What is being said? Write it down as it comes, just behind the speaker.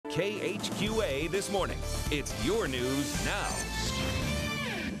KHQA This Morning. It's your news now.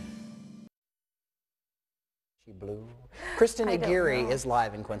 She blew. Kristen Aguirre is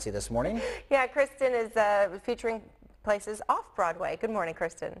live in Quincy this morning. Yeah, Kristen is featuring places off Broadway. Good morning,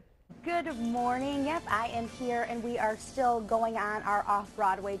 Kristen. Good morning. Yep, I am here, and we are still going on our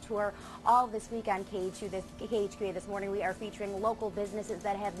off-Broadway tour all this week on KHQA this morning. We are featuring local businesses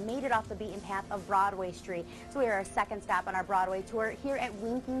that have made it off the beaten path of Broadway Street. So we are our second stop on our Broadway tour here at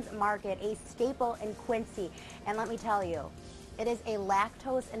Winkings Market, a staple in Quincy. And let me tell you, it is a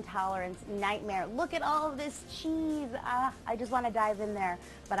lactose intolerance nightmare. Look at all of this cheese. I just want to dive in there,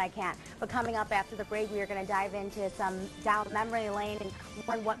 but I can't. But coming up after the break, we are going to dive into some down memory lane and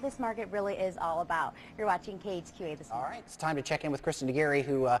learn what this market really is all about. You're watching KHQA this morning. All right, it's time to check in with Kristen Aguirre,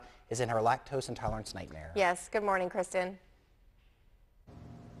 who is in her lactose intolerance nightmare. Yes, good morning, Kristen.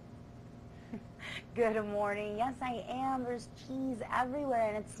 Good morning. Yes, I am. There's cheese everywhere,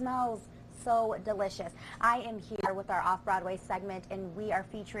 and it smells so delicious. I am here with our off-Broadway segment, and we are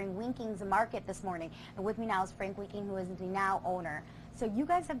featuring Winkings Market this morning. And with me now is Frank Winking, who is the now owner. So you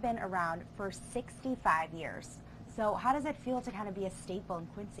guys have been around for 65 years. So how does it feel to kind of be a staple in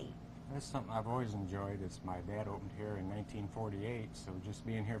Quincy? That's something I've always enjoyed. My dad opened here in 1948, so just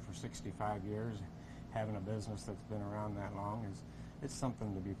being here for 65 years, having a business that's been around that long, it's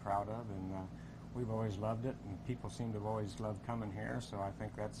something to be proud of. And we've always loved it, and people seem to have always loved coming here, so I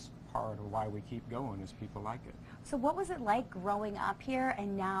think that's part of why we keep going, is people like it. So what was it like growing up here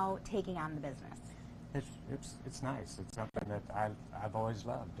and now taking on the business? It's nice. It's something that I've always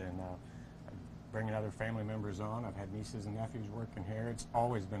loved, and bringing other family members on. I've had nieces and nephews working here. It's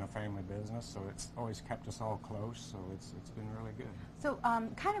always been a family business, so it's always kept us all close, so it's been really good. So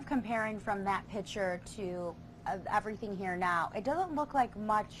kind of comparing from that picture to everything here now, it doesn't look like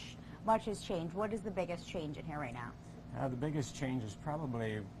much has changed. What is the biggest change in here right now? The biggest change is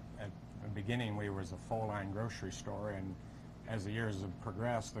probably at the beginning we was a full-line grocery store, and as the years have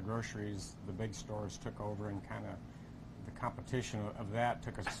progressed, the groceries, the big stores took over, and kind of the competition of that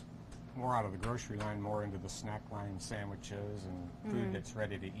took us more out of the grocery line, more into the snack line, sandwiches, and food that's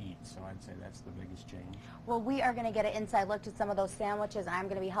ready to eat. So I'd say that's the biggest change. Well, we are going to get an inside look to some of those sandwiches, and I'm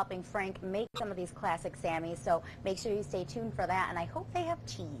going to be helping Frank make some of these classic Sammys. So make sure you stay tuned for that, and I hope they have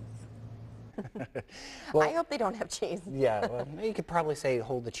cheese. Well, I hope they don't have cheese. Yeah, well, you could probably say,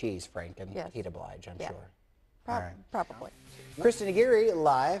 hold the cheese, Frank, and Yes. he'd oblige, I'm sure. All right. Probably. Kristen Aguirre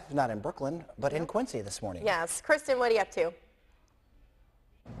live, not in Brooklyn, but in Quincy this morning. Yes. Kristen, what are you up to?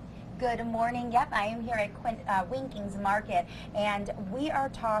 Good morning. Yep, I am here at Winkings Market, and we are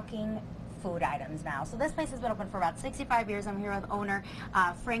talking food items now. So this place has been open for about 65 years. I'm here with owner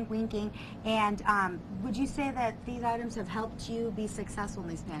Frank Winking, and would you say that these items have helped you be successful in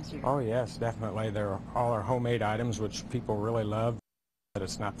these past years? Oh yes, definitely. They're all our homemade items, which people really love. But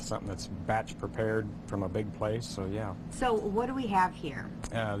it's not something that's batch prepared from a big place, so yeah. So what do we have here?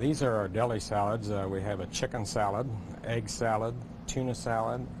 These are our deli salads. We have a chicken salad, egg salad, tuna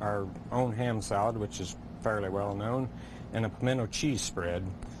salad, our own ham salad, which is fairly well known, and a pimento cheese spread,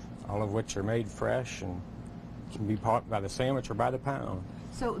 all of which are made fresh and can be bought by the sandwich or by the pound.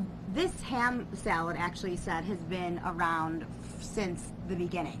 So this ham salad, actually, you said, has been around since the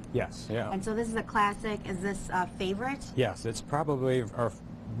beginning. Yes, yeah. And so this is a classic. Is this a favorite? Yes, it's probably our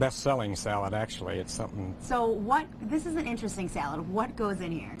best-selling salad, actually. It's something... So this is an interesting salad. What goes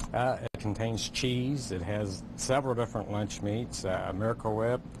in here? It contains cheese. It has several different lunch meats, Miracle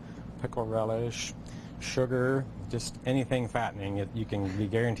Whip, pickle relish, sugar, just anything fattening. You can be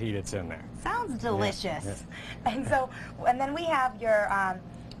guaranteed it's in there. Sounds delicious. Yeah. And then we have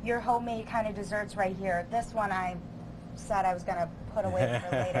your homemade kind of desserts right here. This one I said I was going to put away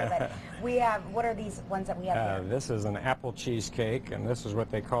for later, but we have, what are these ones that we have here? This is an apple cheesecake, and this is what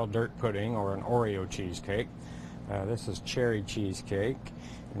they call dirt pudding, or an Oreo cheesecake. This is cherry cheesecake,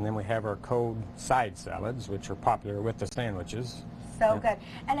 and then we have our cold side salads, which are popular with the sandwiches. So good.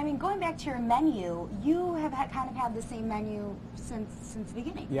 And I mean, going back to your menu, you have kind of had the same menu since the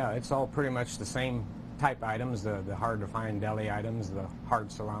beginning. Yeah, it's all pretty much the same type items, the hard-to-find deli items, the hard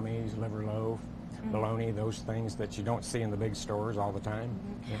salamis, liver loaf, bologna, those things that you don't see in the big stores all the time.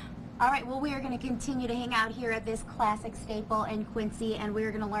 Yeah. All right, well, we are going to continue to hang out here at this classic staple in Quincy, and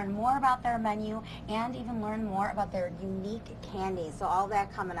we're going to learn more about their menu and even learn more about their unique candies. So all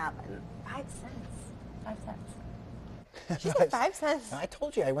that coming up. 5 cents. 5 cents. She said 5 cents. I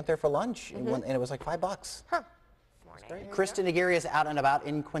told you, I went there for lunch, and it was like $5. Huh. Morning. Kristen Aguirre is out and about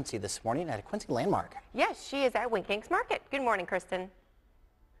in Quincy this morning at a Quincy landmark. Yes, she is at Winkings Market. Good morning, Kristen.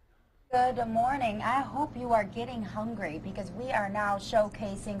 Good morning. I hope you are getting hungry because we are now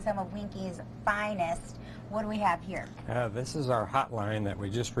showcasing some of Winkings' finest. What do we have here? This is our hot line that we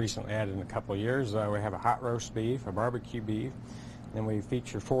just recently added in a couple of years. We have a hot roast beef, a barbecue beef, and we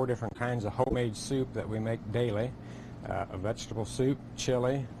feature 4 different kinds of homemade soup that we make daily. A vegetable soup,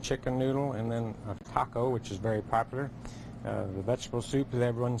 chili, chicken noodle, and then a taco, which is very popular. The vegetable soup that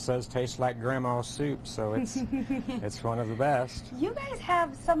everyone says tastes like grandma's soup, so it's one of the best. You guys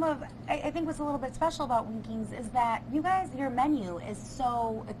have some of, I think what's a little bit special about Winkings is that you guys, your menu is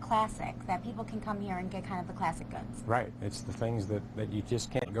so classic that people can come here and get kind of the classic goods. Right. It's the things that you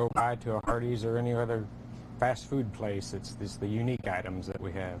just can't go buy to a Hardee's or any other fast food place. It's the unique items that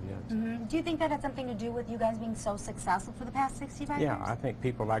we have, yes. Do you think that had something to do with you guys being so successful for the past 65 years? Yeah, I think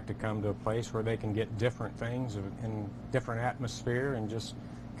people like to come to a place where they can get different things in different atmosphere and just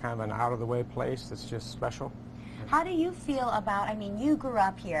kind of an out-of-the-way place that's just special. How do you feel about, I mean, you grew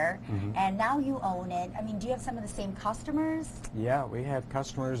up here and now you own it. I mean, do you have some of the same customers? Yeah, we have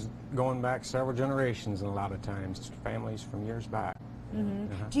customers going back several generations and a lot of times, families from years back.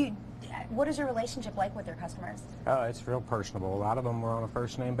 What is your relationship like with your customers? It's real personable. A lot of them we're on a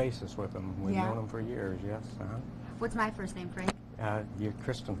first-name basis with them. We've known them for years, yes. What's my first name, Frank? You're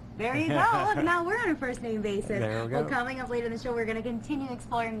Kristen. There you go. Look, now we're on a first-name basis. There we go. Well, coming up later in the show, we're going to continue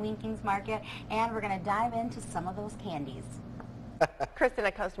exploring Winkings Market, and we're going to dive into some of those candies. Kristen,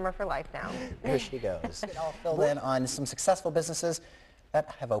 a customer for life now. Here she goes. It all filled in on some successful businesses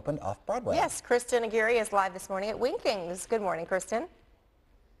that have opened off Broadway. Yes, Kristen Aguirre is live this morning at Winkings. Good morning, Kristen.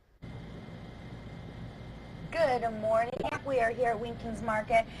 Good morning. We are here at Winkings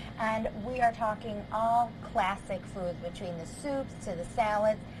Market, and we are talking all classic foods, between the soups to the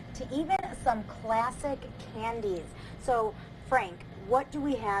salads to even some classic candies. So, Frank, what do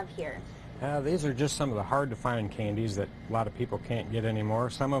we have here? These are just some of the hard-to-find candies that a lot of people can't get anymore.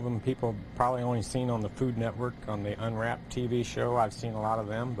 Some of them people probably only seen on the Food Network, on the Unwrapped TV show. I've seen a lot of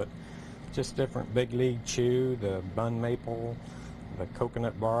them, but just different. Big League Chew, the Bun Maple, the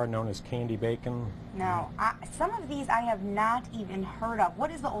coconut bar known as candy bacon. Now, some of these I have not even heard of.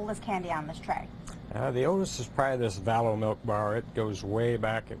 What is the oldest candy on this tray? The oldest is probably this Valo Milk Bar. It goes way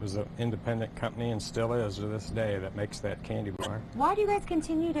back. It was an independent company and still is to this day that makes that candy bar. Why do you guys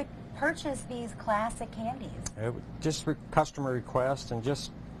continue to purchase these classic candies? Just customer request, and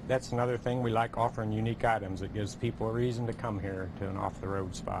just that's another thing, we like offering unique items. It gives people a reason to come here to an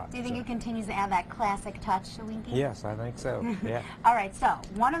off-the-road spot. Do you think it continues to add that classic touch to Winkings? Yes, I think so. Yeah. All right, so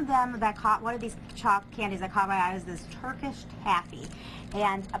one of these chopped candies that caught my eye is this Turkish taffy,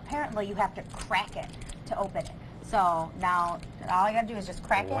 and apparently you have to crack it to open it. So now all I gotta do is just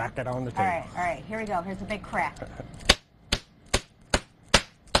crack it. Whack it on the table. All right, here we go. Here's the big crack.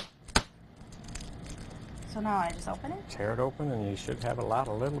 So now I just open it? Tear it open and you should have a lot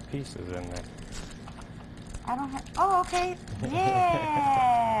of little pieces in there. I don't have, oh, okay.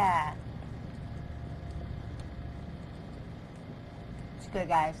 Yeah. It's good,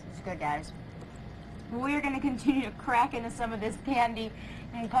 guys. It's good, guys. We're going to continue to crack into some of this candy.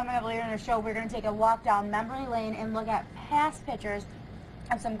 And coming up later in the show, we're going to take a walk down memory lane and look at past pictures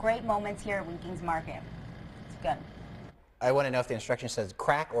of some great moments here at Winkings Market. It's good. I want to know if the instruction says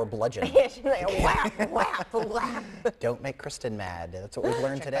crack or bludgeon. Yeah, she's like, whap, whap, whap. Don't make Kristen mad. That's what we've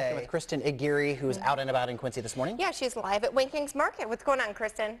learned today. With Kristen Aguirre, who's out and about in Quincy this morning. Yeah, she's live at Winkings Market. What's going on,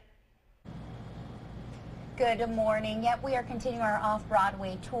 Kristen? Good morning. Yep, we are continuing our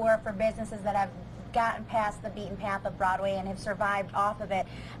off-Broadway tour for businesses that have gotten past the beaten path of Broadway and have survived off of it.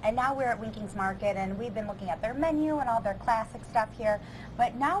 And now we're at Winkings Market, and we've been looking at their menu and all their classic stuff here.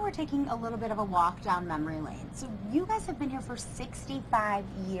 But now we're taking a little bit of a walk down memory lane. So you guys have been here for 65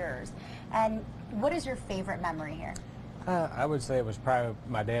 years. And what is your favorite memory here? I would say it was probably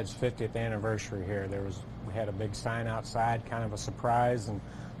my dad's 50th anniversary here. We had a big sign outside, kind of a surprise, and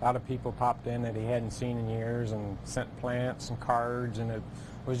a lot of people popped in that he hadn't seen in years and sent plants and cards, and it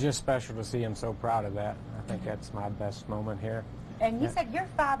was just special to see him so proud of that. I think that's my best moment here. And you said your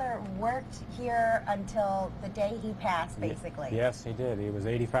father worked here until the day he passed, basically. Yes, he did. He was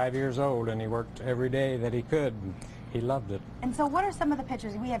 85 years old, and he worked every day that he could. He loved it. And so what are some of the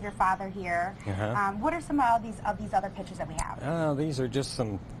pictures? We have your father here. What are some of these other pictures that we have? These are just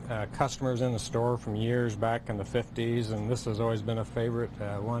some customers in the store from years back in the 50s, and this has always been a favorite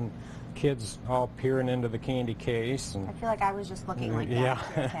one. Kids all peering into the candy case. And I feel like I was just looking like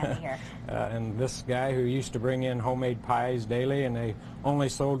that here. And this guy who used to bring in homemade pies daily, and they only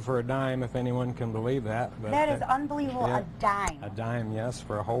sold for a dime, if anyone can believe that. But that is unbelievable, a dime. A dime, yes,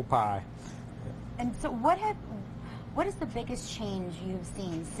 for a whole pie. And so what is the biggest change you've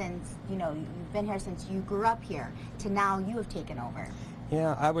seen since, you've been here since you grew up here to now you have taken over?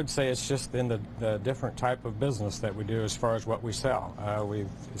 Yeah, I would say it's just in the different type of business that we do as far as what we sell.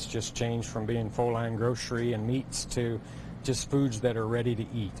 It's just changed from being full-line grocery and meats to just foods that are ready to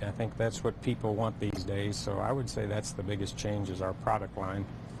eat. I think that's what people want these days, so I would say that's the biggest change is our product line.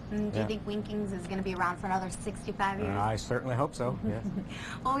 Do you think Winkings is going to be around for another 65 years? I certainly hope so, yes.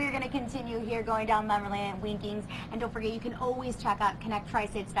 Well, we're going to continue here going down memory lane at Winkings. And don't forget, you can always check out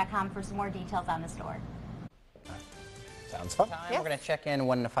connecttristates.com for some more details on the store. Sounds fun. Yes. We're going to check in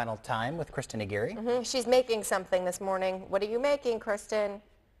one final time with Kristen Aguirre. She's making something this morning. What are you making, Kristen?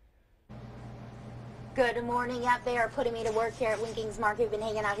 Good morning. Yep, they are putting me to work here at Winkings Market. We've been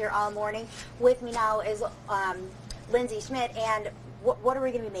hanging out here all morning. With me now is Lindsay Schmidt. And what are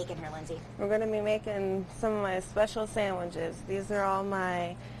we going to be making here, Lindsay? We're going to be making some of my special sandwiches. These are all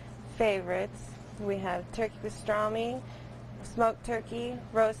my favorites. We have turkey pastrami, smoked turkey,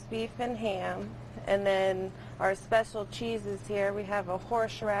 roast beef, and ham. And then our special cheeses here, we have a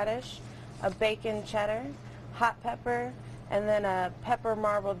horseradish, a bacon cheddar, hot pepper, and then a pepper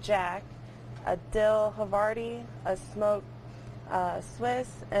marble jack, a dill Havarti, a smoked Swiss,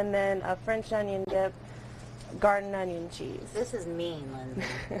 and then a French onion dip, garden onion cheese. This is mean, Lindsay.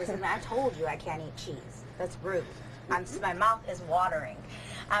 Listen, I told you I can't eat cheese. That's rude. My mouth is watering.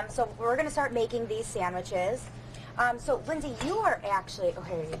 So we're going to start making these sandwiches. So Lindsay, you are actually, oh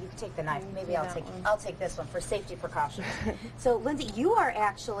here, you can take the knife. Maybe I'll take this one for safety precautions. So Lindsay, you are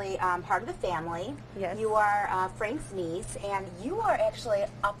actually part of the family. Yes. You are Frank's niece, and you are actually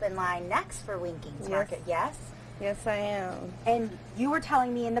up in line next for Winkings Market, yes? Yes, I am. And you were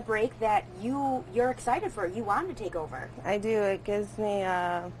telling me in the break that you're excited for it. You want to take over. I do. It gives me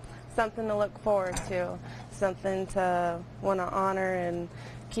something to look forward to, something to want to honor and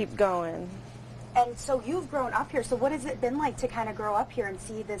keep going. And so you've grown up here. So what has it been like to kind of grow up here and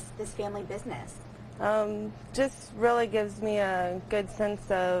see this family business? Just really gives me a good sense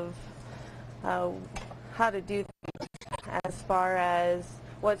of how to do things as far as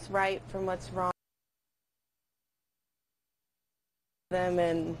what's right from what's wrong. Them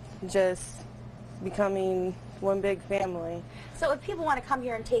and just becoming one big family. So if people want to come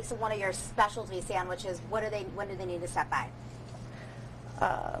here and take one of your specialty sandwiches, when do they need to stop by?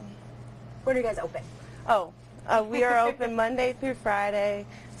 When are you guys open? We are open Monday through Friday,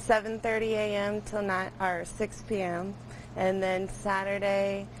 7:30 a.m. till 6 p.m. and then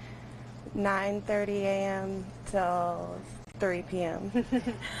Saturday, 9:30 a.m. till 3 p.m.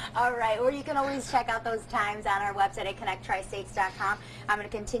 All right, or you can always check out those times on our website at connecttristates.com. I'm going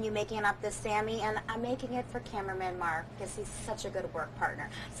to continue making up this Sammy, and I'm making it for cameraman Mark because he's such a good work partner.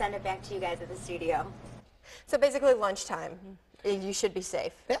 Send it back to you guys at the studio. So basically lunchtime. You should be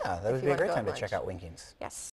safe. Yeah, that would be a great time to check out Winkings. Yes.